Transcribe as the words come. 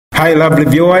Hi lovely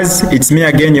viewers, it's me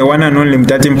again, your one and only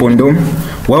Mutati Mpundu.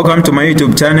 Welcome to my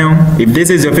YouTube channel. If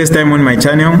this is your first time on my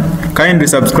channel, kindly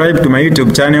subscribe to my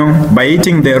YouTube channel by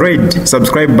hitting the red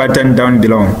subscribe button down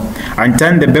below and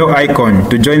turn the bell icon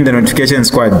to join the notification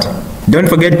squad. Don't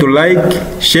forget to like,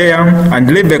 share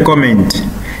and leave a comment.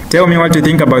 Tell me what you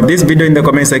think about this video in the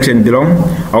comment section below.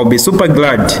 I'll be super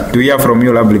glad to hear from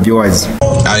you lovely viewers.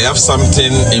 I have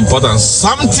something important,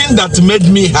 something that made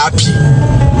me happy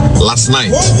last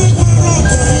night.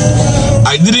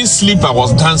 I didn't sleep, I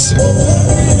was dancing.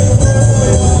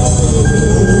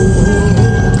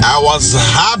 I was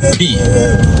happy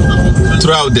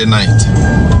throughout the night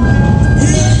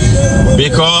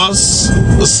because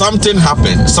something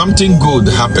happened, something good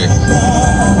happened.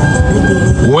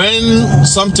 When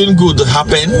something good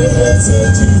happens,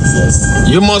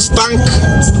 you must thank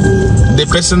the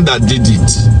person that did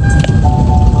it.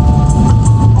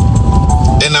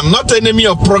 And I'm not enemy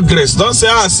of progress. Don't say,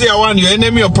 see, I want you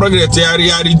enemy of progress. You are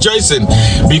rejoicing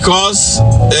because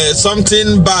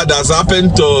something bad has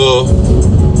happened to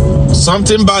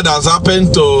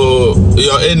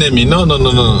your enemy. No.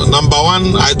 Number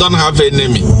one, I don't have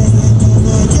enemy.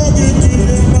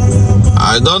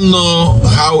 I don't know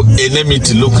how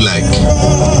enmity look like.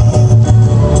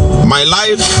 My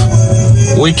life,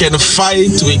 we can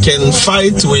fight, we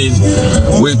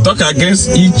talk against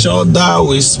each other,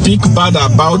 we speak bad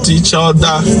about each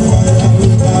other,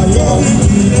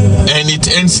 and it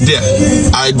ends there.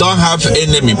 I don't have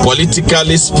enemy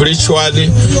politically, spiritually.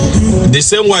 The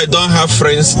same way I don't have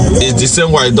friends is the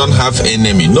same way I don't have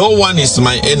enemy. No one is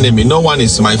my enemy, no one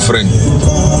is my friend.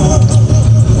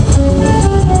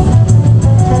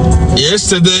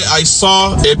 Yesterday, I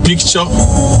saw a picture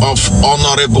of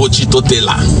Honorable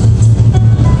Chitotela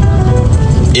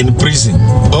in prison.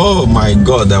 Oh my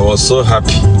God, I was so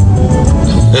happy.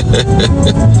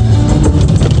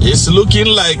 He's looking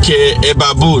like a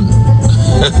baboon.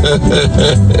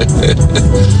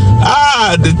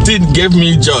 The thing gave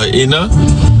me joy, you know.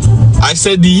 I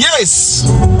said, yes,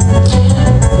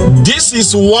 this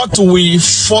is what we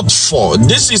fought for.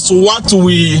 This is what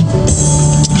we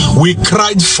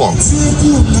cried for.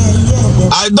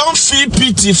 I don't feel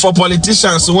pity for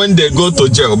politicians when they go to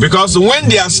jail, because when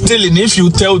they are stealing, if you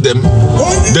tell them,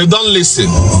 they don't listen.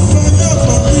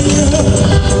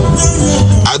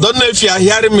 I don't know if you are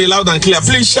hearing me loud and clear.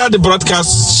 Please share the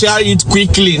broadcast, share it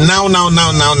quickly now.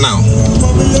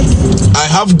 I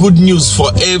have good news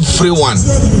for everyone.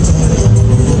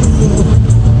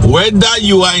 Whether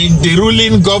you are in the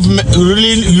ruling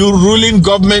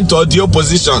government or the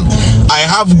opposition, I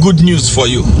have good news for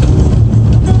you.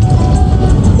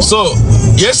 So,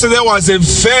 yesterday was a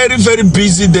very, very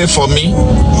busy day for me.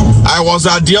 I was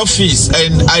at the office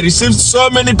and I received so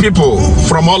many people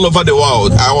from all over the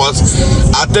world. I was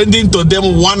attending to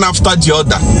them one after the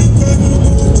other.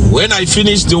 When I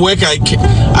finished the work, I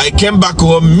came back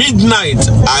home midnight.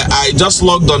 I just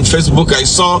logged on Facebook. I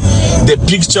saw the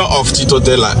picture of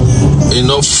Chitotela, you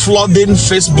know, flooding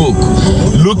Facebook,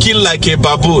 looking like a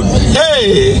baboon.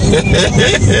 Hey,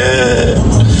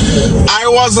 I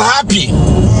was happy.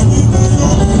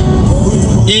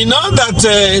 You know that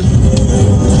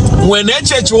when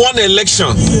HH won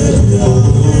election,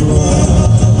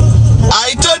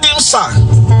 I told him, sir,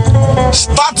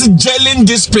 start jailing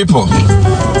these people.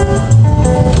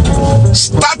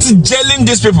 Start jailing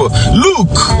these people. Look,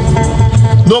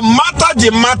 no matter the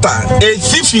matter, a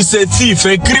thief is a thief,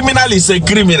 a criminal is a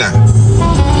criminal.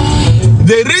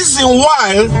 The reason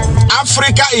why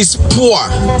Africa is poor,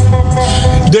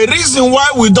 the reason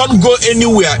why we don't go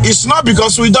anywhere, is not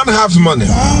because we don't have money.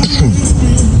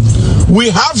 We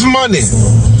have money.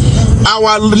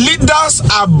 Our leaders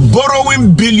are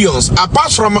borrowing billions.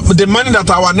 Apart from the money that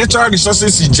our natural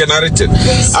resources is generating,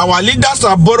 our leaders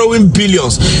are borrowing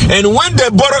billions. And when they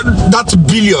borrow that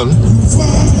billion,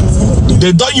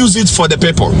 they don't use it for the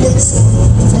people.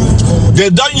 They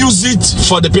don't use it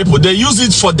for the people. They use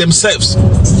it for themselves.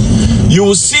 You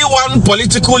will see one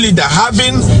political leader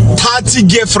having 30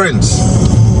 girlfriends.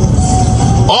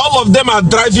 All of them are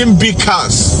driving big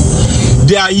cars.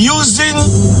 They are using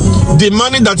the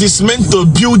money that is meant to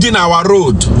building our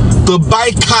road to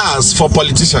buy cars for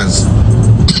politicians.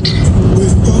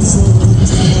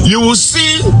 You will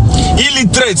see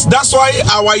illiterates. That's why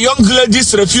our young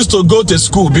ladies refuse to go to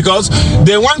school, because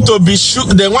they want to be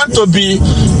side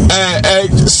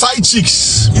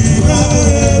chicks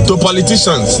to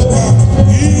politicians.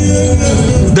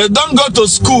 They don't go to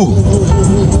school.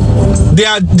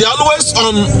 They're always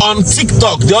on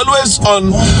TikTok, they're always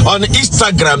on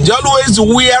Instagram, they're always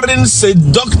wearing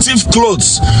seductive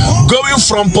clothes, going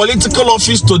from political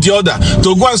office to the other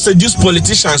to go and seduce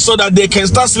politicians so that they can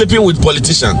start sleeping with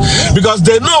politicians. Because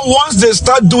they know once they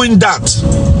start doing that,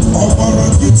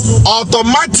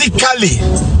 automatically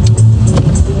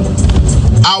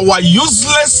our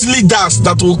useless leaders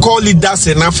that we call leaders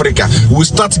in Africa will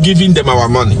start giving them our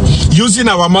money, using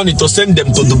our money to send them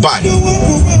to Dubai.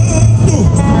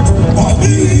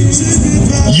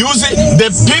 Using the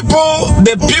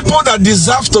people that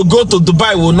deserve to go to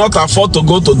Dubai will not afford to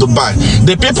go to Dubai.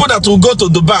 The people that will go to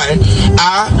Dubai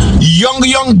are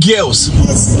young girls,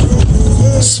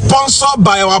 sponsored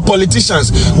by our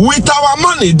politicians with our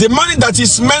money, the money that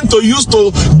is meant to use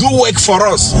to do work for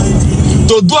us,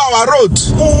 to do our road.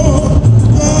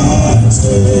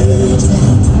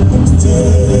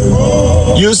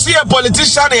 You see a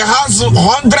politician, he has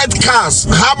 100 cars.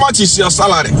 How much is your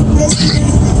salary?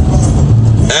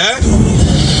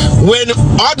 When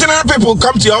ordinary people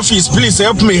come to your office, please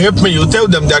help me, you tell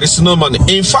them there is no money.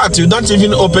 In fact, you don't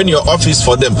even open your office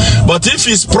for them. But if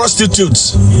it's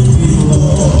prostitutes,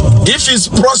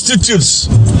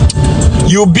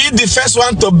 you'll be the first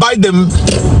one to buy them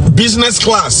business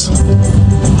class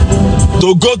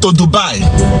to go to Dubai.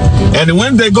 And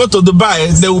when they go to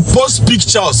Dubai, they will post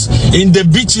pictures in the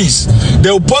beaches,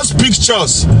 they will post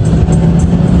pictures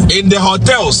in the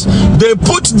hotels. They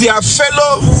put their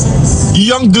fellow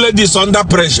young ladies under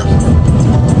pressure,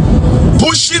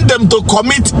 pushing them to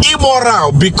commit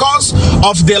immoral because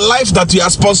of the life that you are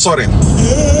sponsoring.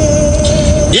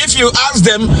 If you ask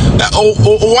them,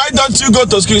 why don't you go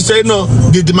to school? You say, no,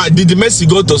 did the Messi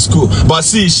go to school? But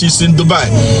see, she's in Dubai.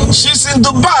 She's in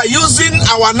Dubai using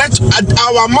our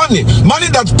money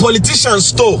that politicians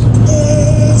stole.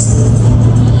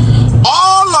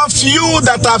 All of you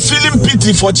that are feeling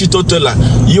pity for Chitotola,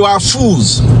 you are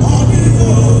fools.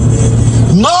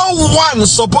 No one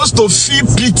is supposed to feel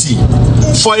pity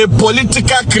for a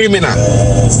political criminal.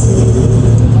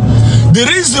 The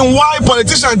reason why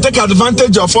politicians take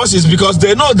advantage of us is because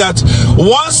they know that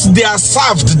once they are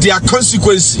served their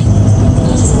consequence,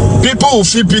 people will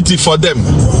feel pity for them.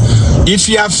 If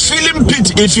you are feeling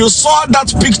pity, if you saw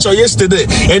that picture yesterday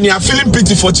and you are feeling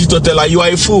pity for Chitotela, you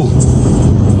are a fool.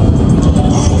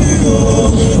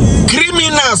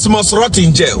 Criminals must rot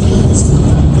in jail.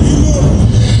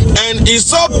 And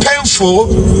it's so painful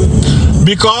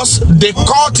because the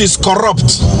court is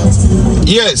corrupt.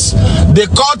 Yes, the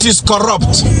court is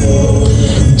corrupt.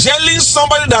 Jailing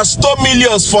somebody that stole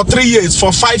millions for 3 years,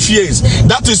 for 5 years,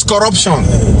 that is corruption.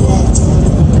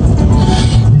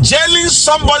 Jailing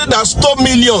somebody that stole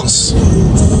millions.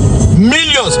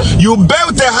 You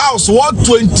built a house worth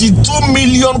 22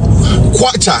 million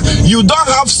kwacha. You don't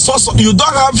have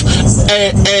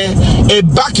a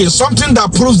backing, something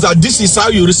that proves that this is how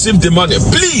you receive the money.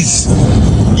 Please,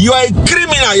 you are a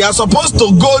criminal. You are supposed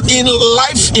to go in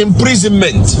life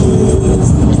imprisonment.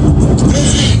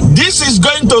 This is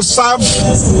going to serve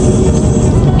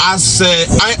as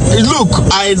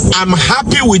I'm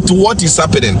happy with what is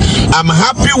happening. I'm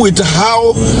happy with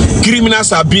how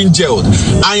criminals are being jailed.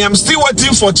 I am still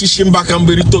waiting for Chishimba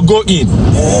Kambiri to go in.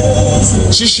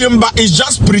 Chishimba is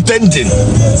just pretending.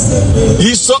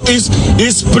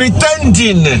 He's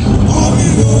pretending.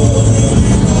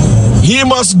 He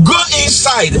must go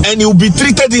inside and he will be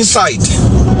treated inside.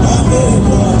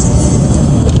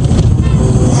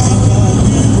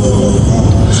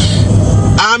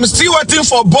 I'm still waiting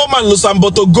for Bowman Lusambo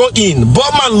to go in.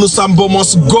 Bowman Lusambo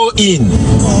must go in.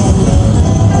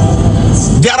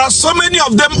 There are so many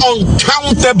of them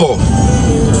uncountable.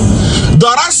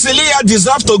 Dora Celia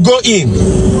deserves to go in.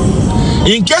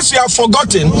 In case you have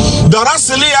forgotten, Dora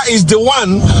Celia is the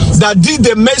one that did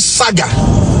the Maize saga.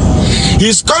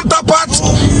 His counterpart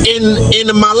in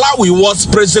Malawi was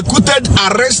prosecuted,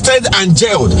 arrested, and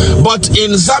jailed. But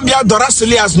in Zambia, Dora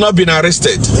Celia has not been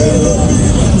arrested.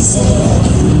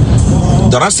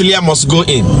 Dora Celia must go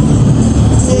in.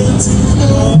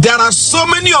 There are so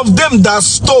many of them that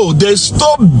stole. They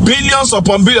stole billions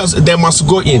upon billions. They must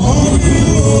go in.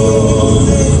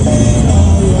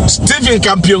 Stephen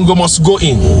Kampiongo must go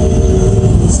in.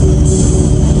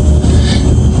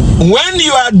 When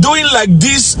you are doing like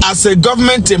this as a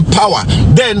government in power,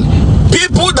 then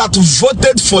people that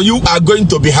voted for you are going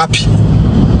to be happy.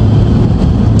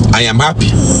 I am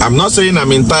happy. I'm not saying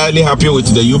I'm entirely happy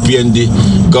with the UPND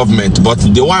government, but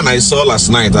the one I saw last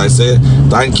night, I say,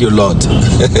 thank you, Lord.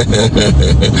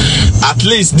 At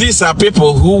least these are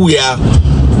people who were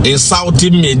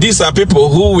insulting me. These are people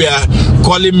who were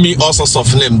calling me all sorts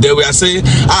of names. They were saying,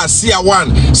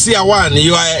 Seer1,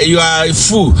 you are a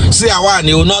fool. Seer1,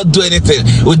 you will not do anything.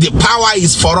 With the power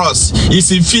is for us.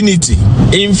 It's infinity.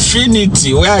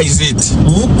 Infinity, where is it?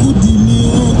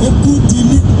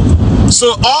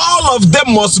 So all of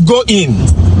them must go in.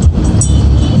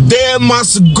 They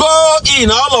must go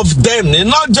in, all of them,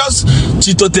 not just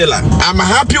Chitotela. I'm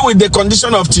happy with the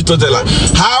condition of Chitotela.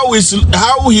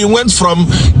 How he went from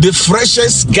the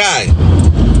freshest guy,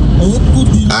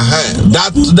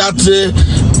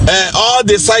 all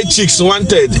the side chicks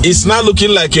wanted, is now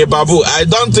looking like a babu. I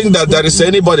don't think that there is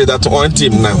anybody that wants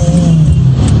him now.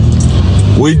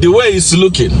 With the way he's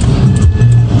looking,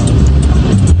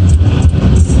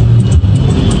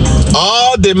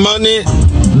 all the money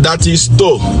that he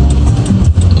stole,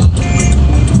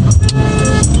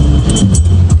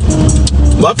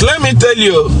 but let me tell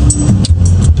you,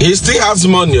 he still has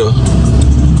money.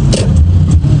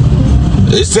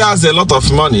 He still has a lot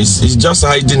of money. He's just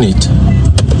hiding it.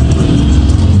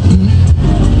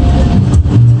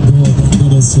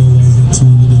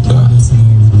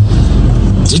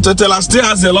 Chitotela still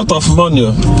has a lot of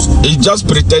money. He's just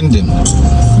pretending.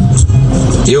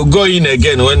 He'll go in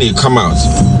again when he come out.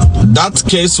 That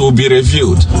case will be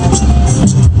reviewed.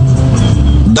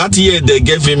 That year they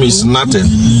gave him is nothing.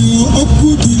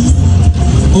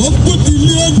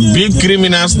 Big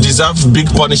criminals deserve big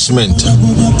punishment.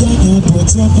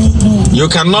 You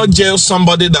cannot jail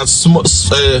somebody that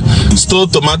stole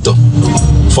tomato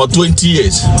for 20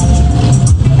 years.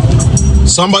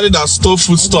 Somebody that stole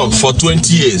foodstuff for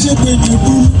 20 years.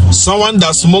 Someone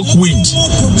that smoked weed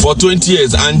for 20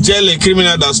 years and jail a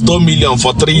criminal that stole millions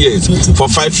for 3 years, for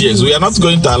 5 years. We are not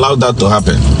going to allow that to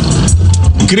happen.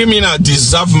 Criminals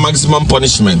deserve maximum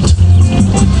punishment.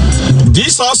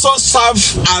 This also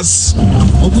serves as an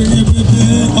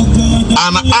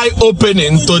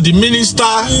eye-opening to the Minister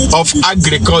of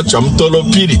Agriculture,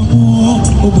 Mtolopiri.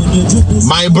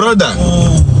 My brother,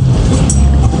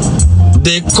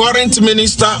 the current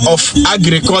Minister of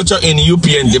Agriculture in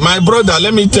UPND. My brother,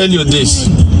 let me tell you this.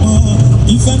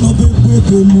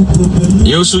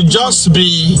 You should just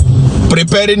be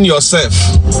preparing yourself,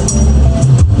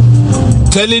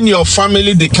 telling your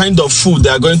family the kind of food they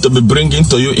are going to be bringing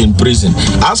to you in prison.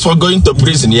 As for going to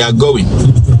prison, you are going.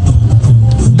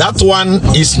 That one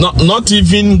is not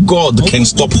even God can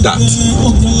stop that.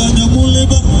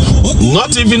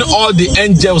 Not even all the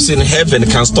angels in heaven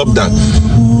can stop that.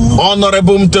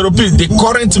 Honorable Mteropi, the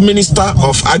current Minister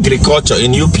of Agriculture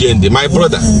in UPND, my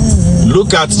brother,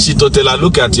 look at Chitotela,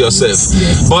 look at yourself.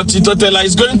 But Chitotela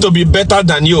is going to be better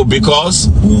than you because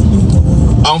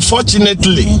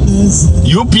unfortunately,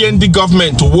 UPND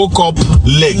government woke up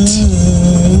late.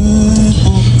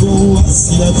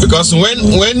 Because when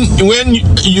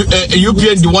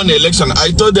UPND won the election,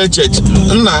 I told the church,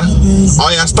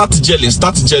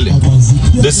 start jailing.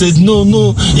 They said,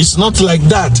 no, it's not like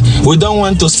that. We don't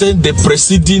want to send the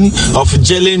proceeding of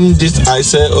jailing this. I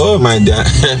said, oh my dear,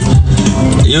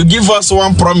 you give us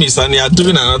one promise and you are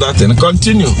doing another thing.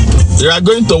 Continue. You are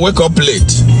going to wake up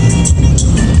late.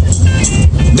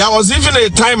 There was even a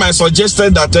time I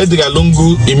suggested that Edgar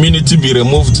Lungu immunity be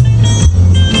removed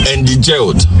and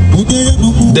jailed.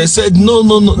 They said no.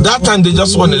 That time they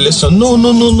just won election. No.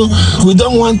 We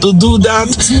don't want to do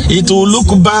that. It will look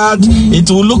bad.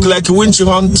 It will look like a witch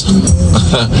hunt.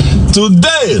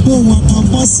 Today,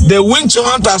 the witch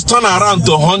hunt has turned around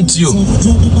to hunt you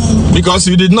because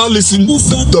you did not listen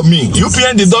to me.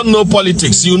 UPN don't know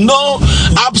politics. You know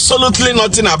absolutely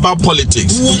nothing about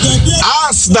politics.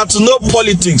 Us that know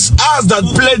politics, us that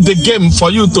play the game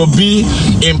for you to be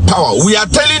in power. We are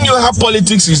telling you how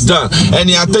politics is done, and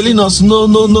you are telling us no.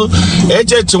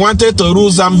 HH wanted to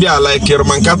rule Zambia like a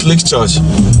Roman Catholic Church.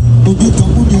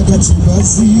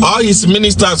 All his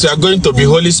ministers are going to be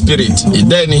Holy Spirit.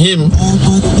 Then him,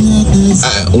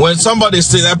 when somebody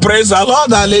says, praise the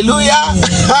Lord, hallelujah.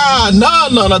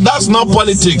 No, that's not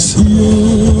politics.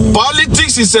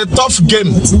 Politics is a tough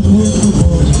game.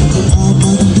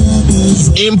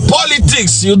 In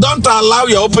politics, you don't allow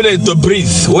your opponent to breathe.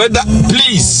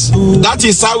 Please, that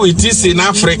is how it is in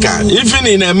Africa, even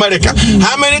in America.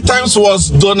 How many times was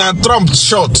Donald Trump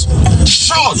shot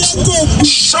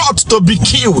to be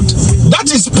killed?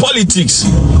 That is politics.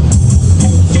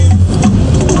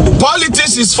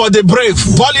 Politics is for the brave.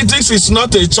 Politics is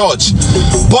not a church.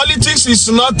 Politics is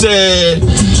not a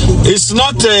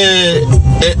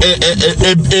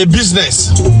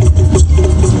business.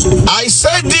 I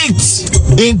said it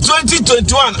in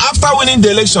 2021 after winning the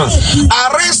election.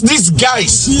 Arrest these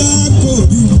guys.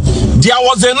 There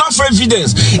was enough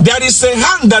evidence. There is a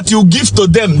hand that you give to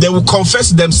them. They will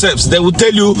confess themselves. They will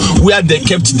tell you where they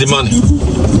kept the money.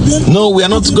 No, we are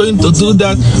not going to do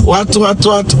that. What?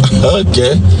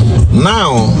 Okay.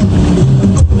 Now,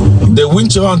 the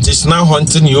witch hunt is now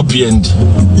hunting UPND.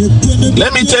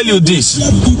 Let me tell you this.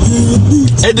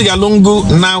 Edgar Lungu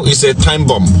now is a time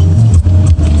bomb.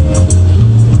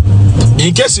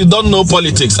 In case you don't know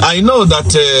politics, I know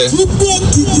that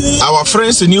our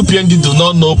friends in UPND do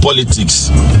not know politics.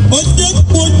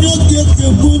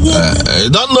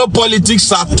 Don't know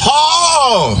politics at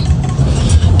all.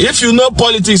 If you know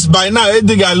politics by now,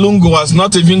 Edgar Lungu was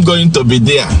not even going to be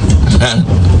there.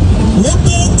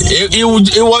 He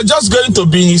was just going to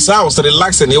be in his house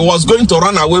relaxing. He was going to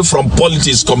run away from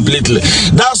politics completely.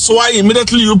 That's why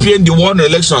immediately UPND won the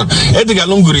election, Edgar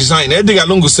Lungu resigned. Edgar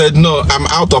Lungu said, no, I'm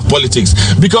out of politics.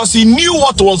 Because he knew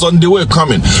what was on the way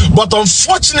coming. But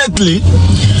unfortunately,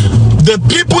 the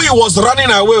people he was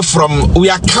running away from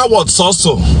were cowards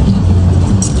also.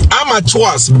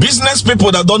 Amateurs, business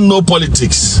people that don't know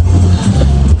politics.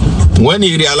 When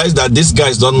he realized that these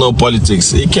guys don't know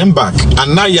politics, he came back.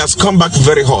 And now he has come back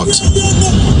very hot.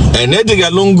 And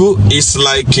Edgar Lungu is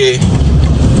like a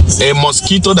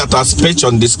mosquito that has perched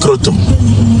on the scrotum.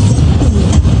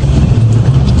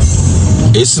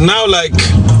 It's now like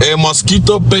a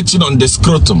mosquito perching on the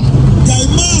scrotum.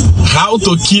 How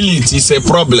to kill it is a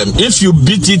problem. If you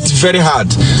beat it very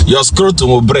hard, your scrotum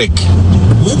will break.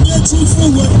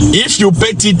 If you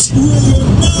pet it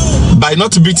by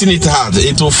not beating it hard,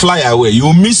 it will fly away.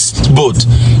 You miss both.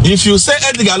 If you say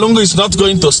Edgar Lungu is not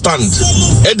going to stand,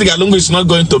 Edgar Lungu is not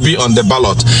going to be on the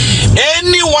ballot.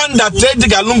 Anyone that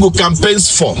Edgar Lungu campaigns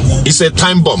for is a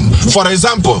time bomb. For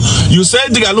example, you say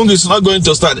Edgar Lungu is not going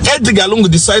to stand. Edgar Lungu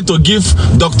decide to give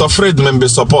Dr. Fred Membe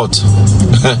support.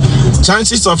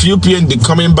 Chances of UPND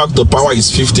coming back to power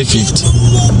is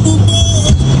 50-50.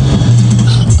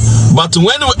 But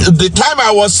when the time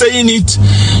I was saying it,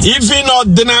 even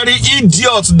ordinary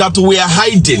idiots that were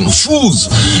hiding,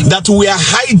 fools that were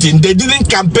hiding, they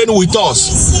didn't campaign with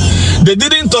us. They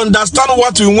didn't understand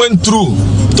what we went through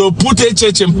to put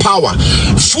HH in power.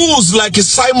 Fools like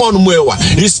Simon Mwewa,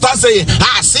 he starts saying,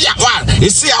 Seer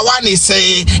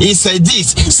is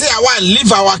this, Seer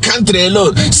leave our country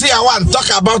alone, Seer talk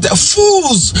about it.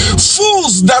 Fools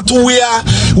that we are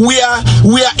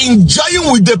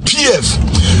enjoying with the PF.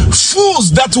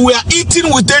 Fools that were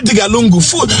eating with Edgar Lungu.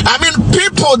 I mean,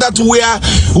 people that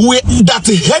that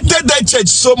hated the church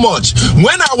so much.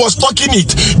 When I was talking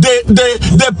it, they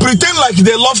pretend like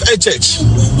they love HH.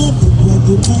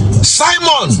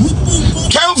 Simon,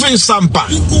 Kelvin Sampa,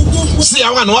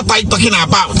 Seer, what are you talking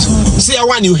about? Seer,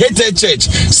 you hate HH.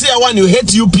 Seer, you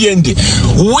hate UPND.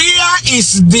 Where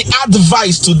is the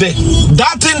advice today?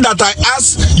 That thing that I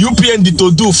asked UPND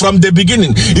to do from the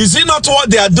beginning, is it not what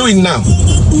they are doing now?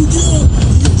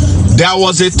 There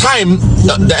was a time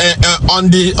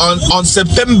on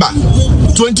September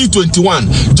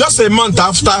 2021, just a month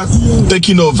after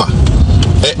taking over,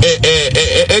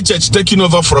 HH taking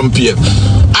over from PF,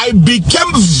 I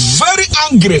became very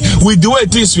angry with the way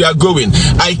things were going.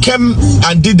 I came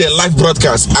and did a live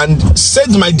broadcast and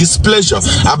said my displeasure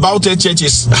about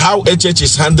how HH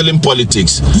is handling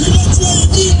politics.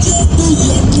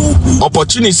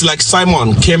 Opportunists like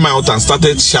Simon came out and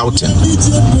started shouting,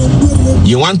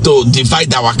 you want to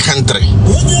divide our country.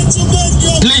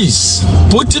 Please,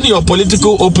 putting your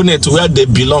political opponent where they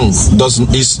belong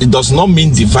does not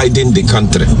mean dividing the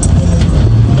country.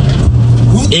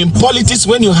 In politics,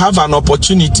 when you have an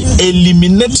opportunity,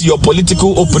 eliminate your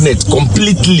political opponent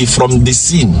completely from the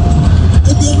scene.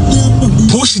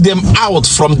 Push them out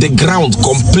from the ground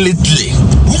completely.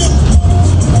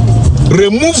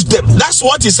 Remove them. That's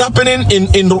what is happening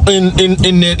in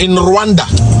Rwanda.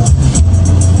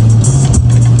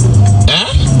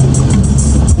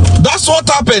 That's what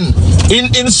happened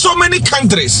in so many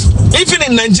countries, even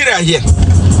in Nigeria here.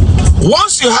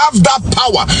 Once you have that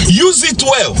power, use it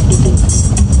well.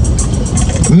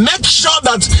 Make sure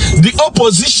that the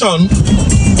opposition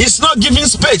is not giving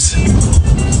space.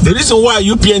 The reason why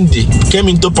UPND came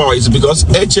into power is because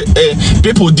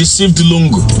people deceived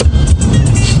Lungu,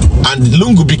 and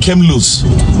Lungu became loose,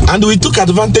 and we took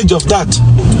advantage of that.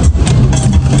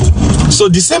 So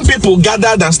the same people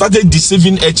gathered and started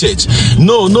deceiving HH.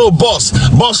 No, boss,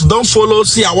 don't follow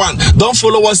Seer1. Don't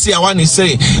follow what Seer1 is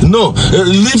saying. No,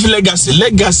 leave legacy.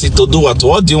 Legacy to do what?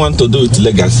 What do you want to do with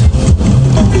legacy?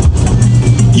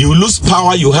 You lose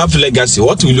power, you have legacy.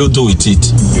 What will you do with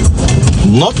it?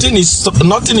 Nothing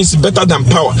is better than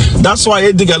power. That's why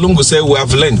Edgar Lungu said we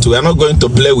have learned. We are not going to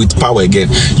play with power again.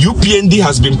 UPND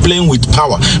has been playing with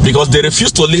power because they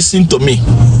refuse to listen to me.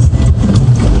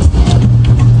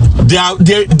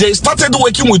 They started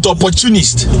working with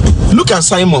opportunists. Look at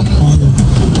Simon.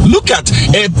 Look at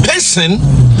a person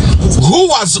who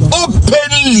was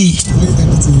openly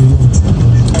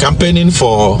campaigning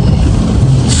for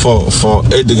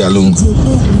Edgar Lungu,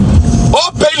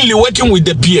 openly working with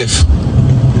the PF.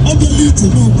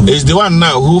 Is the one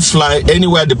now who fly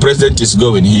anywhere the president is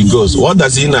going, he goes. What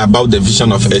does he know about the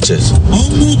vision of HS?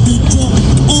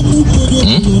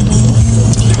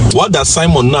 What does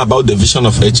Simon know about the vision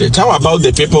of HS? How about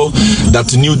the people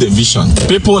that knew the vision?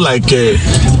 People like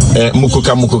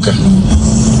Mukuka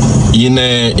in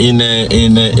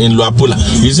Luapula.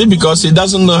 Is it because he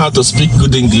doesn't know how to speak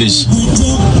good English?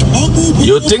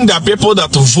 You think that people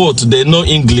that vote, they know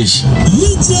English?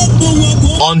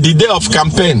 On the day of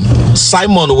campaign,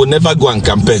 Simon will never go and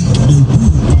campaign.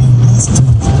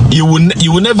 You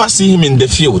will never see him in the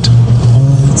field.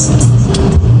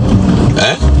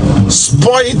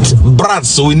 Spoiled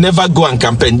brats will never go and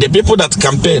campaign. The people that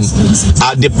campaign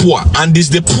are the poor, and it's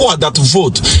the poor that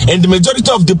vote, and the majority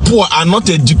of the poor are not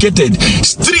educated.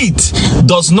 Street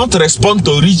does not respond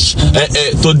to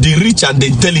the rich and the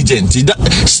intelligent.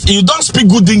 You don't speak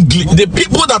good English. The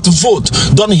people that vote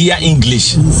don't hear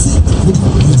English.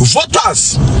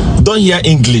 Voters don't hear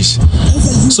English.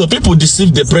 So people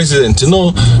deceive the president.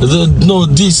 No,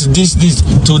 this.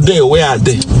 Today, where are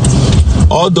they?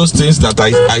 All those things that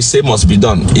I say must be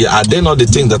done. Are they not the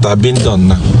things that are being done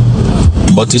now?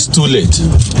 But it's too late.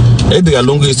 Edgar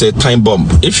Lungu is a time bomb.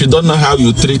 If you don't know how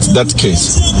you treat that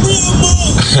case,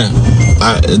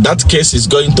 that case is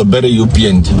going to bury you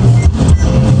pinned.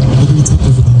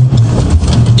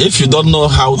 If you don't know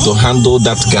how to handle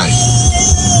that guy,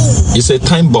 it's a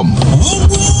time bomb.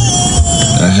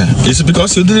 It's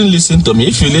because you didn't listen to me.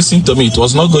 If you listened to me, it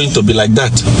was not going to be like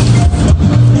that.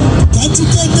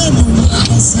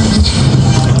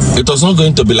 It was not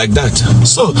going to be like that.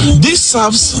 So this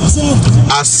serves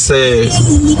as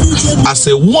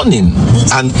a warning.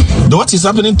 And what is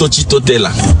happening to Chito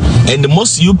Taylor and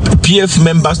most UPF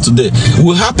members today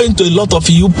will happen to a lot of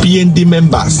UPND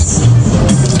members.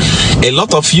 A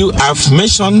lot of you have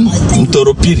mentioned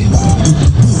Toropiri.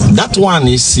 That one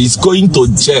is going to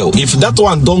jail. If that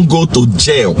one don't go to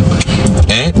jail,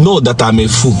 know that I'm a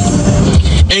fool.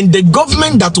 And the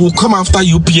government that will come after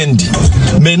UPND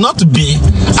may not be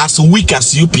as weak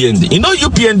as UPND. You know,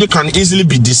 UPND can easily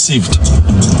be deceived.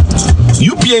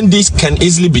 UPND can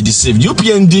easily be deceived.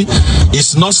 UPND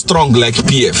is not strong like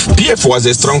PF. PF was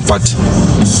a strong party.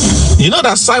 You know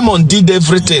that Simon did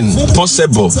everything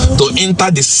possible to enter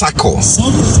the circle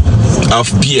of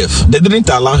PF. They didn't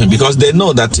allow him because they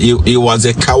know that he was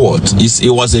a coward. He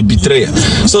was a betrayer.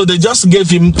 So they just gave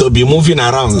him to be moving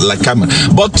around like camera.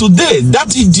 But today,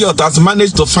 that idiot has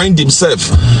managed to find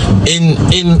himself in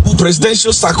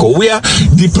presidential circle where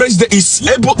the president is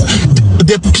able,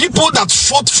 the people that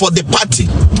fought for the party,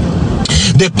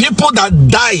 the people that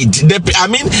died,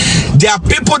 there are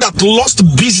people that lost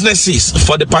businesses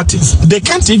for the party. They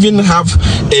can't even have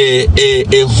a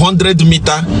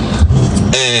 100-meter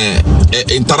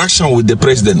interaction with the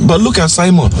president. But look at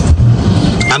Simon,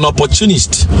 an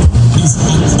opportunist,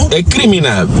 a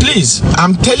criminal. Please,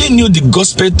 I'm telling you the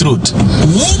gospel truth.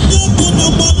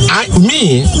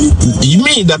 Me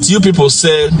that you people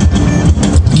say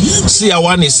Seer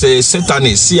one is a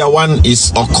Satanist, Seer one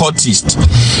is occultist.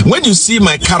 When you see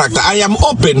my character, I am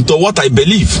open to what I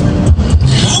believe.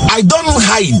 I don't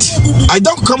hide. I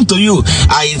don't come to you.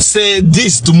 I say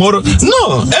this tomorrow.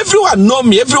 No, everyone know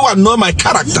me. Everyone know my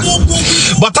character.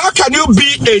 But how can you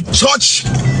be a church?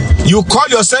 You call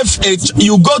yourself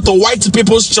you go to white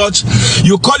people's church.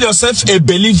 You call yourself a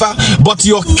believer, but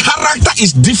your character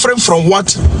is different from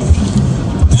what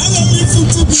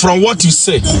you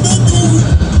say.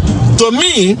 To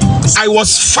me, I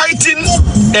was fighting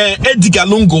Edgar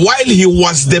Lungu while he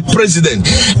was the president,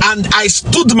 and I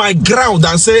stood my ground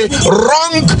and say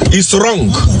wrong is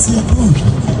wrong.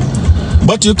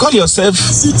 But you call yourself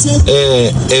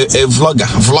a vlogger.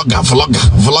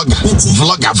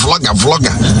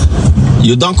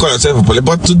 You don't call yourself a police.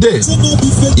 But today,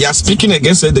 you are speaking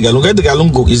against Edgar Lungu. Edgar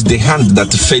Lungu is the hand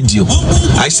that fed you.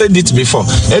 I said it before.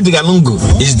 Edgar Lungu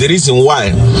is the reason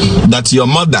why that your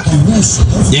mother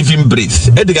even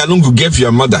breathed. Edgar Lungu gave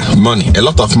your mother money, a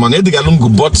lot of money. Edgar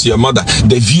Lungu bought your mother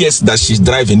the VS that she's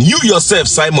driving. You yourself,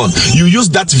 Simon, you use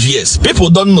that VS. People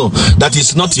don't know that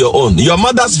it's not your own. Your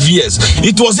mother's VS.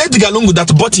 It was Edgar Lungu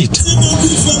that bought it.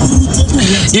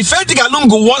 If Edgar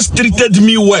Lungu once treated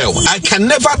me well, I can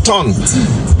never turn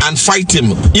and fight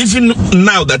him, even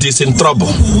now that he's in trouble.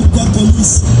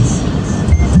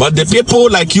 But the people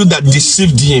like you that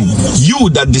deceived him,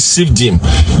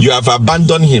 you have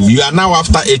abandoned him. You are now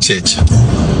after HH.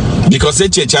 because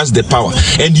HH has the power,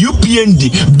 and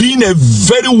UPND being a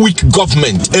very weak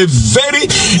government, a very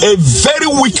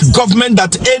weak government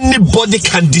that anybody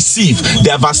can deceive. They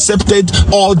have accepted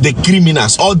all the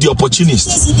criminals, all the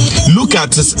opportunists. Look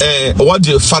at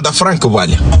Father Frank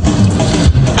Wale.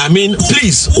 I mean,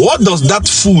 please, what does that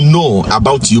fool know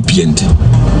about UPND?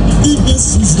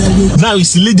 Now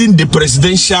he's leading the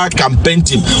presidential campaign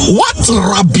team. What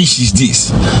rubbish is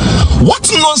this? What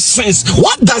nonsense?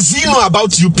 What does he know about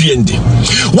UPND?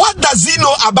 What does he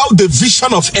know about the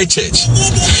vision of HH?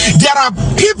 There are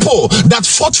people that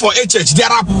fought for HH. There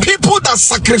are people that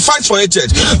sacrificed for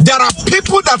HH. There are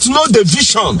people that know the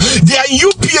vision. They are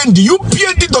UPND.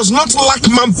 UPND does not lack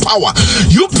manpower.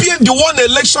 UPND won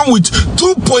election with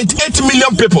 2.8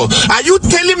 million people. Are you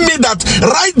telling me that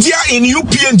right there in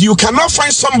UPND you cannot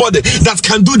find somebody that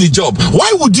can do the job?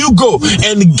 Why would you go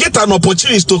and get an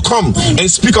opportunity to come and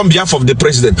speak on behalf of the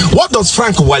president? What does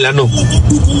Frank Wala know?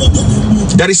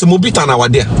 There is a Mobita and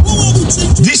Awadea.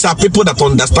 These are people that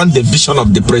understand the vision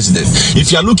of the president.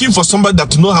 If you are looking for somebody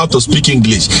that know how to speak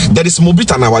English, there is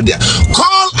Mobita and Awadea.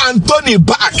 Call Anthony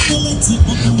back.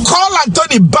 Call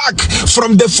Anthony back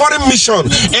from the foreign mission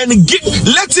and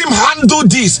let him handle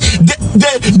this.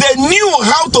 They knew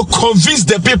how to convince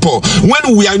the people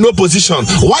when we are in opposition.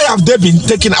 Why have they been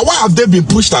taken? Why have they been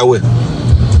pushed away?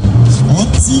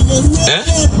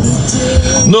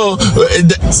 No,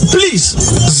 please,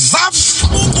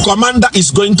 ZAF commander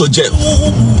is going to jail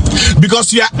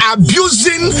because you are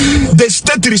abusing the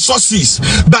state resources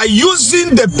by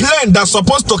using the plane that's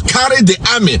supposed to carry the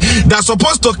army, that's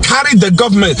supposed to carry the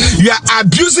government. You are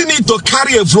abusing it to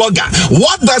carry a vlogger.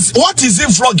 What is he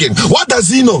vlogging? What does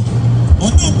he know?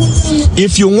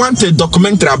 If you want a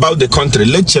documentary about the country,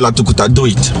 let Chela Tukuta do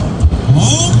it.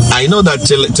 I know that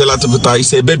Chela Tukuta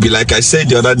is a baby, like I said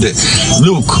the other day.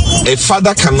 Look, a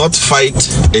father cannot fight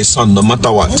a son no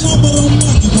matter what.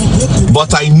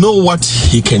 But I know what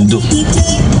he can do.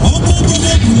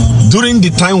 During the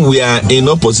time we are in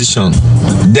opposition,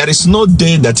 there is no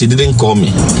day that he didn't call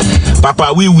me. Papa,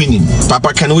 are we winning?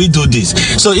 Papa, can we do this?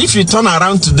 So if you turn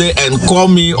around today and call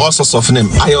me all sorts of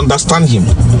names, I understand him.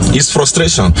 His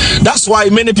frustration. That's why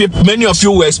many of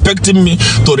you were expecting me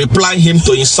to reply him,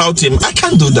 to insult him. I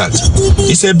can't do that.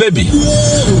 He's a baby.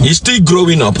 He's still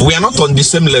growing up. We are not on the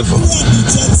same level.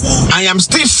 I am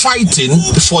still fighting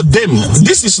for them.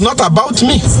 This is not about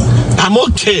me. I'm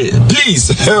okay. Please.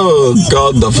 Oh,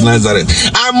 God of Nazareth.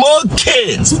 I'm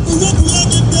okay.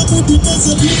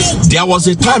 There was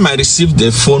a time I received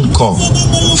a phone call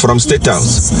from State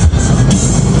House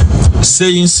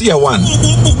saying, Seer 1.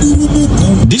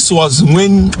 This was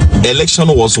when election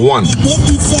was won.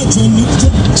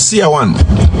 Seer 1,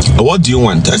 what do you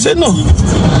want? I said, no,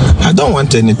 I don't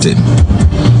want anything.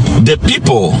 The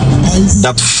people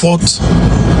that fought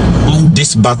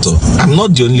this battle, I'm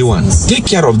not the only one. Take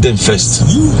care of them first.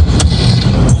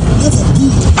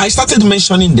 I started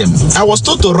mentioning them. I was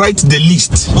told to write the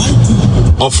list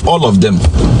of all of them.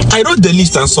 I wrote the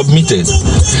list and submitted.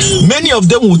 Many of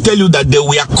them will tell you that they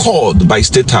were called by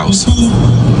State House.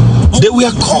 They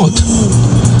were called.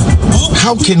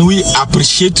 How can we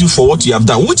appreciate you for what you have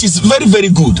done? Which is very, very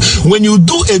good. When you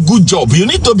do a good job, you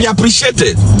need to be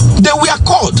appreciated. They were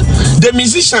called. The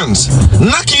musicians,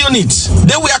 NAC units,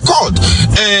 they were called.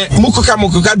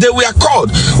 Mukuka, they were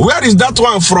called. Where is that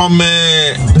one from?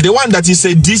 The one that is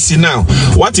a DC now.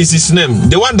 What is his name?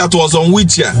 The one that was on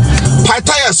wheelchair.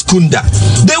 Pataya Skunda.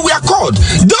 They were called.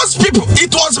 Those people,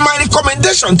 it was my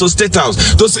recommendation to State House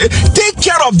to say, take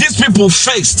care of these people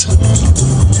first.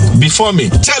 Before me.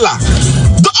 Tell her.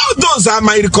 All those are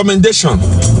my recommendation.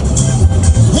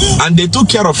 And they took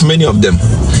care of many of them.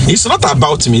 It's not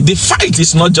about me. The fight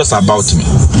is not just about me.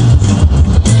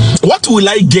 What will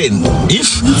I gain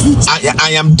if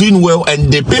I am doing well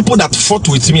and the people that fought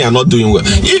with me are not doing well?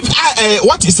 If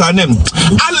what is her name?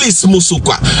 Alice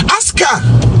Musukwa. Ask her.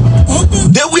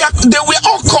 They were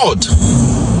all called.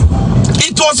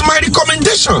 It was my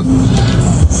recommendation.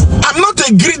 I'm not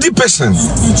a greedy person.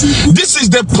 This is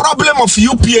the problem of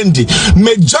UPND.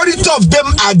 Majority of them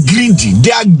are greedy.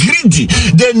 They are greedy.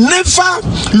 They never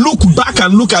look back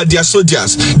and look at their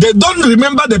soldiers. They don't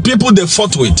remember the people they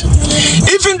fought with.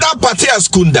 Even that Pataya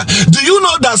Skunda, do you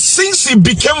know that since he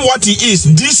became what he is,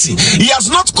 DC, he has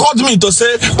not called me to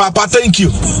say, Papa, thank you.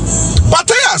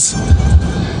 Patayas.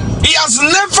 He has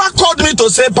never called me to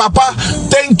say, Papa,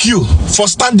 thank you for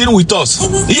standing with us.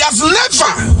 He has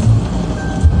never.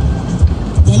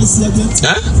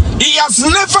 He has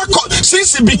never called,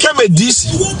 since he became a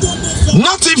DC,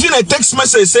 not even a text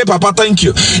message say, Papa, thank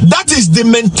you. That is the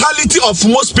mentality of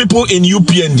most people in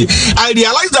UPND. I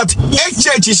realize that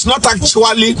HH is not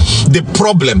actually the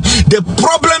problem. The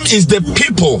problem is the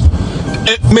people.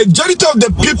 A majority of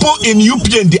the people in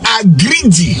UPND are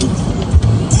greedy.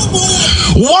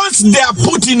 Once they are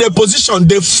put in a position,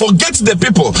 they forget the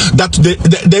people, that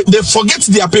they forget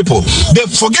their people, they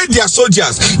forget their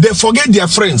soldiers, they forget their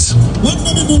friends.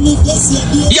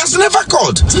 He has never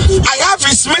called. I have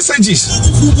his messages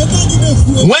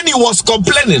when he was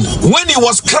complaining, when he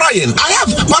was crying. I have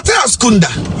Mateus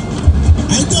Kunda.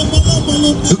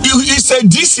 He said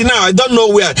this now, I don't know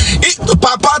where.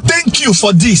 Papa, thank you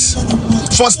for this,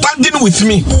 for standing with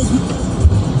me.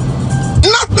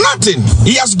 Nothing.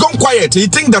 He has gone quiet. He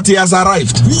thinks that he has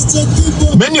arrived.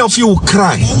 Many of you will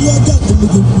cry.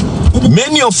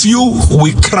 Many of you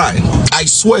will cry. I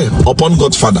swear upon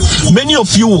God's Father. Many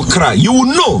of you will cry. You will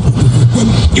know.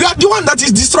 You are the one that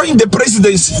is destroying the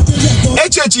presidency.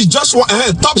 HH is just one.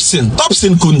 Topsin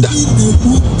Kunda.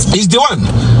 He's the one.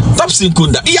 Topsin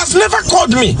Kunda. He has never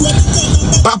called me.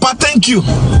 Papa, thank you.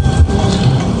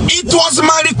 It was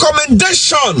my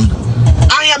recommendation.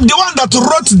 I am the one that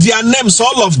wrote their names,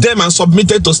 all of them, and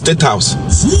submitted to State House.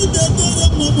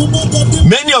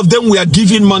 Many of them were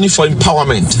giving money for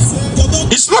empowerment.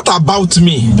 It's not about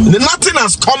me. Nothing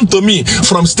has come to me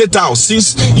from State House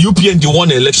since UPND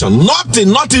won election.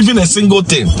 Nothing, not even a single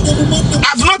thing.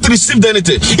 I've not received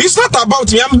anything. It's not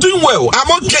about me. I'm doing well.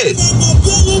 I'm okay.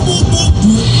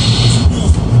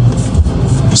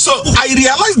 So I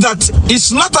realized that it's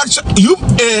not actually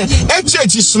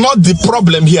HH is not the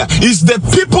problem here. It's the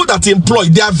people that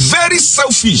employ. They are very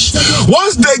selfish.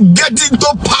 Once they get into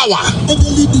power,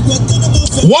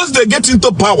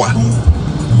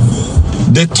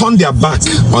 they turn their back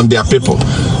on their people.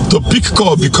 To pick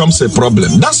call becomes a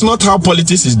problem. That's not how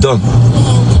politics is done.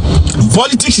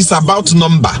 Politics is about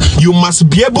number. You must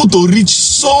be able to reach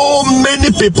so many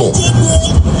people.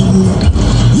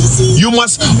 You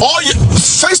must,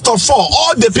 first of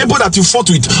all the people that you fought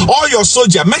with, all your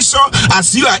soldiers, make sure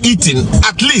as you are eating,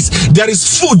 at least there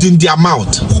is food in their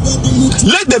mouth.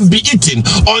 Let them be eating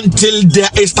until they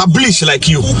are established like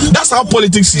you. That's how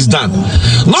politics is done.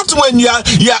 Not when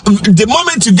the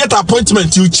moment you get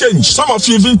appointment, you change. Some of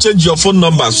you even change your phone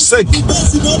numbers. Sick.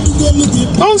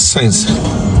 Nonsense.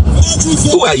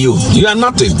 Who are you? You are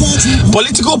nothing.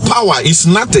 Political power is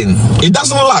nothing. It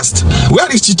doesn't last.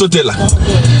 Where is Chitotela?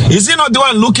 Is he not the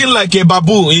one looking like a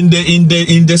babu in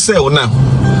the cell now?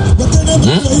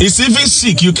 He's even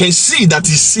sick. You can see that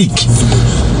he's sick.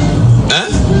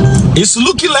 He's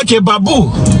looking like a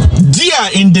babu. Dear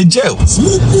in the jail.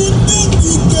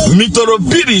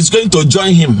 Mitoropiri is going to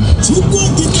join him.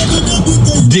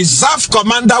 The ZAF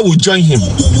commander will join him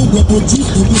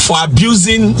for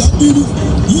abusing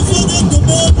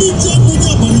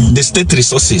the state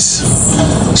resources.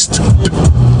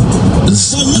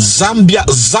 Zambia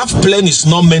ZAF plane is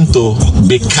not meant to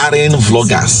be carrying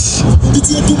vloggers.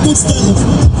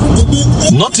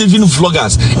 Not even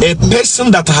vloggers. A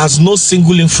person that has no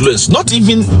single influence. Not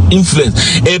even influence.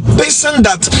 A person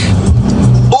that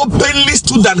openly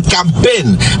stood and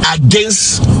campaigned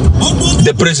against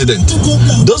the president.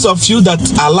 Those of you that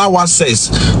allow access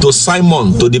to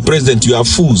Simon, to the president, you are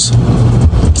fools.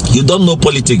 You don't know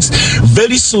politics.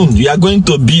 Very soon you are going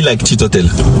to be like Chitotel.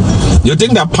 You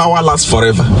think that power lasts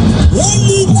forever?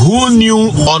 Who knew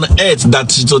on earth that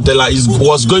Chitotela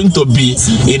was going to be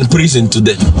in prison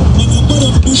today?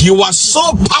 He was so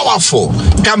powerful.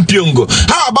 Campiongo.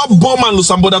 How about Bowman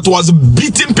Lusambo that was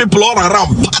beating people all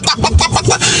around?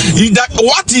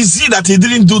 What is he that he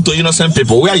didn't do to innocent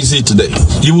people? Where is he today?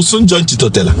 He will soon join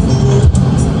Chitotela.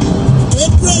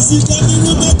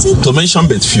 To mention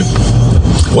but few.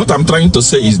 What I'm trying to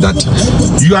say is that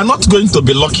you are not going to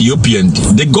be lucky,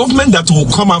 UPND. The government that will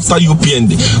come after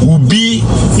UPND will be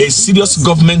a serious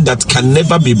government that can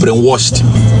never be brainwashed.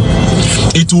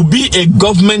 It will be a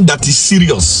government that is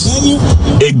serious,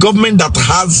 a government that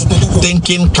has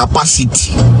thinking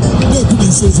capacity,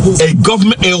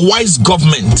 a wise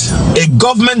government, a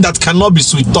government that cannot be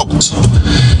sweet talked.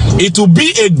 It will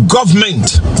be a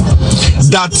government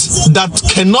that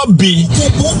cannot be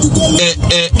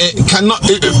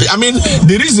I mean,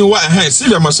 the reason why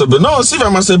Sylvia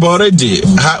Masebe already,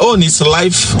 her own is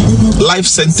life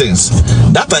sentence.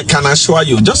 That I can assure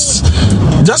you. Just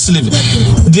leave it.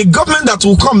 The government that that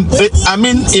will come. I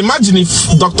mean, imagine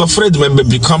if Dr. Fred Membe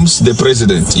becomes the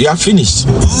president. You are finished.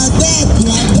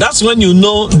 That's when you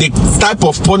know the type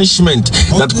of punishment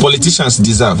that politicians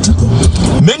deserved.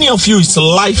 Many of you, it's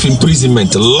life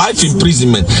imprisonment, life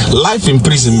imprisonment, life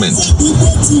imprisonment.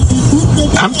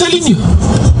 I'm telling you.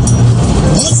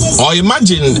 Or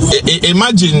imagine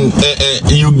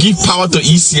you give power to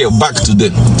ECL back to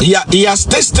them. He has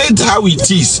tested how it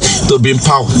is to be in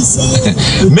power.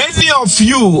 Many of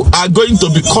you are going to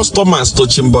be customers to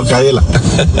Chimbokaela.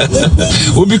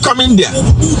 We'll be coming there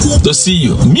to see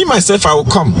you. Me, myself, I will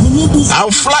come.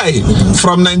 I'll fly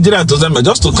from Nigeria to Zambia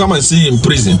just to come and see you in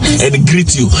prison and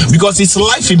greet you. Because it's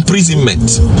life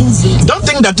imprisonment. Don't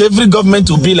think that every government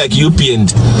will be like UPN.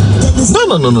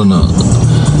 No.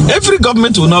 Every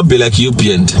government will not be like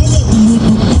UPN.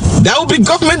 There will be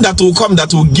government that will come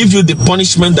that will give you the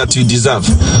punishment that you deserve.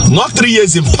 Not 3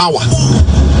 years in power.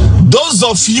 Those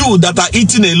of you that are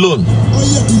eating alone,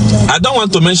 I don't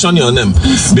want to mention your name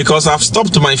because I've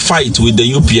stopped my fight with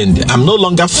the UPN. I'm no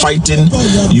longer fighting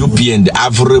UPN.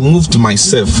 I've removed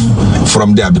myself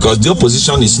from there because the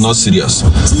opposition is not serious.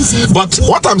 But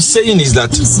what I'm saying is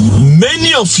that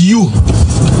many of you,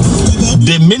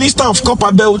 the minister of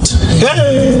Copper Belt,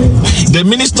 hey, the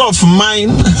minister of Mine,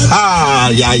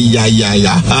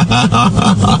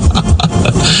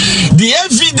 the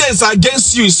evidence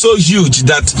against you is so huge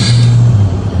that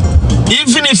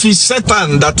even if it's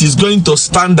Satan that is going to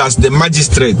stand as the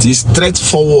magistrate, he's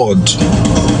straightforward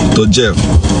to jail.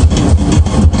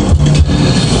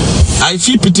 I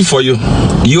feel pity for you.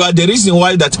 You are the reason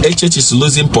why that HH is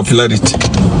losing popularity.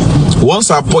 Once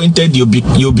appointed, you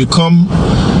become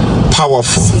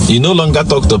powerful. You no longer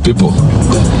talk to people.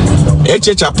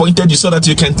 HH appointed you so that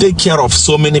you can take care of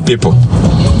so many people.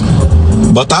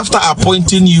 But after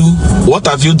appointing you, what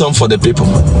have you done for the people?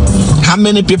 How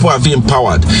many people have you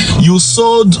empowered? You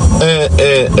sold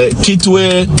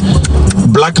Kitwe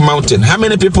Black Mountain. How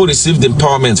many people received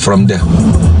empowerment from there?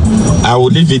 I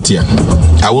will leave it here.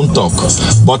 I won't talk.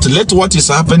 But let what is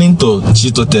happening to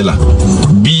Chito Taylor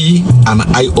be an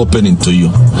eye-opening to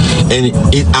you. And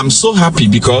I'm so happy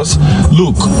because,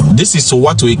 look, this is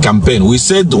what we campaign. We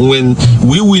said when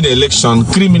we win election,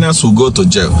 criminals will go to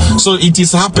jail. So it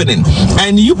is happening.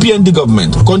 And UPND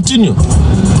government, continue.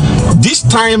 This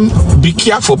time, be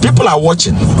careful. People are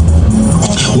watching.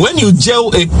 When you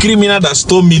jail a criminal that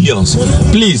stole millions,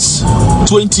 please,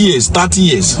 20 years, 30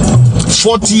 years,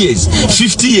 40 years,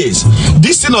 50 years,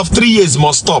 this thing of 3 years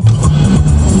must stop.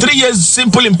 3 years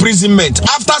simple imprisonment.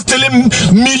 After stealing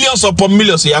millions upon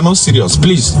millions, you are not serious.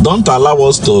 Please, don't allow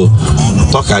us to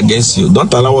talk against you.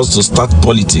 Don't allow us to start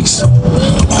politics.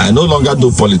 I no longer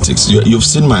do politics. You've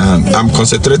seen my hand. I'm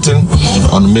concentrating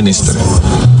on ministry.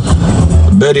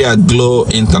 Beria Glow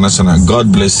International.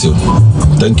 God bless you.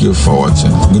 Thank you for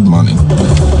watching. Good morning.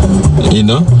 You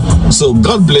know, so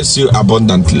God bless you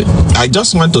abundantly. I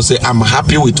just want to say I'm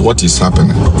happy with what is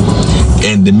happening.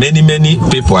 And many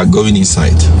people are going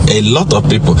inside. A lot of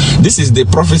people. This is the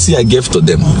prophecy I gave to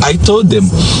them. I told them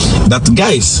that,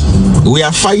 guys, we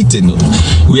are fighting.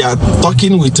 We are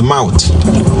talking with mouth.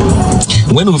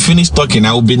 When we finish talking,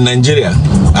 I will be in Nigeria.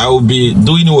 I will be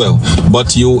doing well.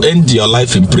 But you end your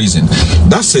life in prison.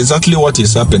 That's exactly what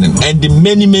is happening. And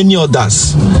many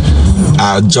others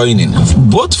are joining.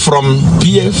 Both from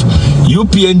PF,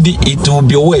 UPND, it will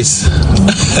be worse.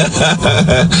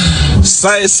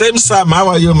 Same Sam, how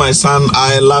are you, my son?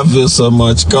 I love you so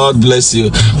much. God bless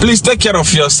you. Please take care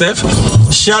of yourself.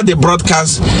 Share the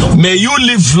broadcast. May you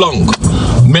live long.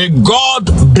 May God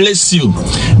bless you.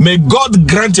 May God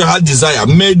grant your heart desire.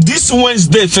 May this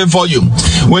Wednesday favor you.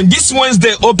 When this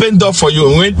Wednesday open door for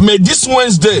you, may this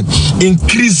Wednesday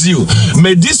increase you.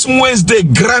 May this Wednesday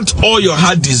grant all your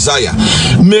heart desire.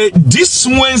 May this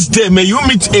Wednesday, may you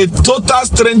meet a total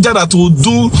stranger that will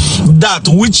do that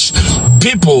which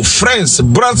people, friends,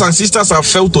 brothers and sisters have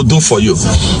failed to do for you.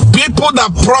 People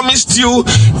that promised you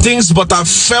things but have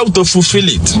failed to fulfill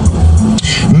it.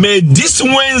 May this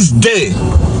Wednesday,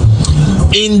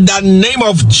 in the name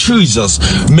of Jesus,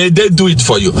 may they do it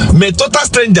for you. May total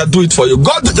strangers do it for you.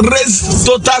 God raise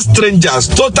total strangers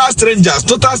to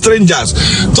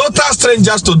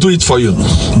do it for you.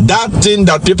 That thing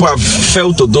that people have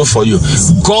failed to do for you,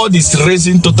 God is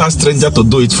raising total stranger to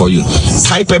do it for you.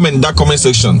 Type them in that comment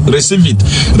section. Receive it.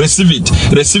 Receive it.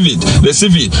 Receive it.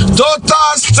 Receive it.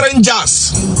 Total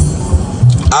strangers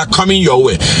are coming your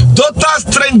way. Total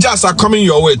strangers are coming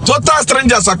your way. Total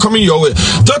strangers are coming your way.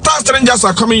 Total strangers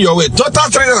are coming your way. Total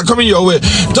strangers are coming your way.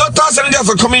 Total strangers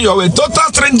are coming your way. Total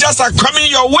strangers are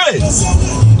coming your way.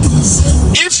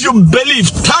 If you believe,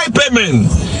 type amen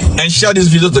and share this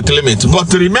video to claim it.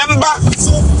 But remember,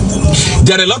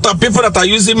 There are a lot of people that are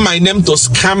using my name to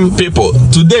scam people.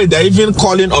 Today, they're even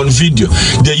calling on video.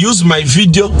 They use my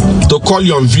video to call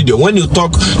you on video. When you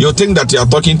talk, you think that you are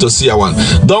talking to Seer One.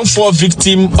 Don't fall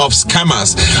victim of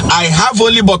scammers. I have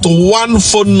only but one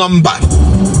phone number.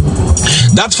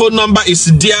 That phone number is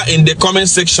there in the comment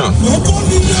section.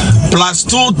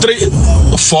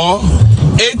 +234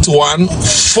 81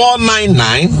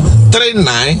 499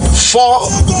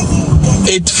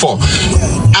 39484.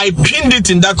 I pinned it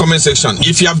in that comment section.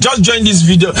 If you have just joined this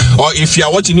video, or if you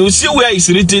are watching, you will see where it's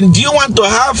written. Do you want to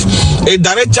have a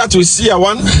direct chat with Seer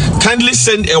One? Kindly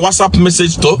send a WhatsApp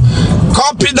message to.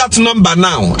 Copy that number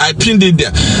now. I pinned it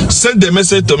there. Send the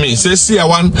message to me. Say, Seer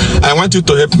One, I want you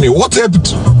to help me. What help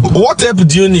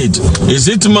do you need? Is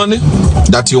it money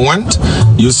that you want?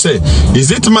 You say.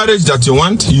 Is it marriage that you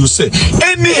want? You say.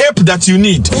 Any help that you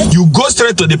need, you go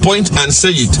straight to the point and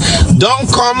say it. Don't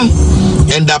come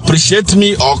and appreciate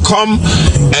me, or come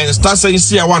and start saying,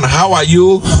 Seer One, how are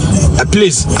you?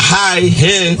 Please, hi,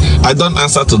 hey. I don't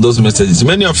answer to those messages.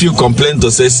 Many of you complain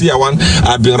to say, Seer One,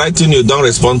 I've been writing you, don't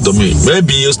respond to me.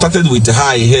 Maybe you started with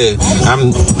hi, hey.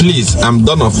 Please, I'm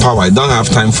done of power. I don't have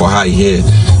time for hi, hey.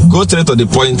 Go straight to the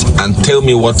point and tell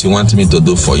me what you want me to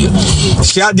do for you.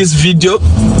 Share this video.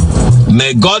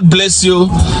 May God bless you.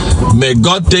 May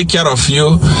God take care of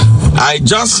you. I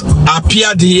just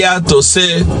appeared here to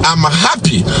say I'm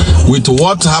happy with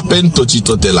what happened to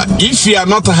Chitotela. If you are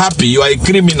not happy, you are a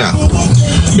criminal.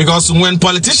 Because when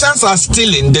politicians are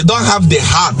stealing, they don't have the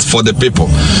heart for the people.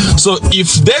 So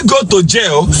if they go to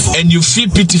jail and you feel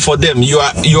pity for them, you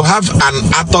have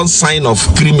an atom sign of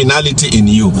criminality in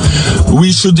you.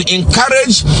 We should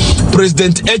encourage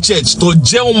President HH to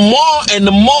jail more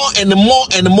and more and more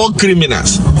and more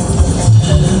criminals.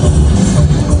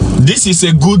 This is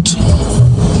a good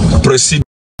procedure.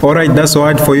 Alright, that's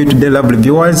all for you today, lovely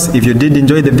viewers. If you did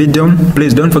enjoy the video,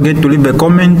 please don't forget to leave a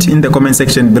comment in the comment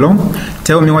section below.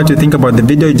 Tell me what you think about the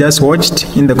video you just watched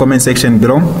in the comment section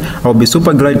below. I'll be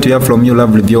super glad to hear from you,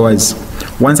 lovely viewers.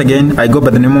 Once again, I go by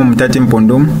the name of Mutati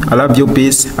Mpundu. I love you,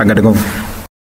 peace, I gotta go.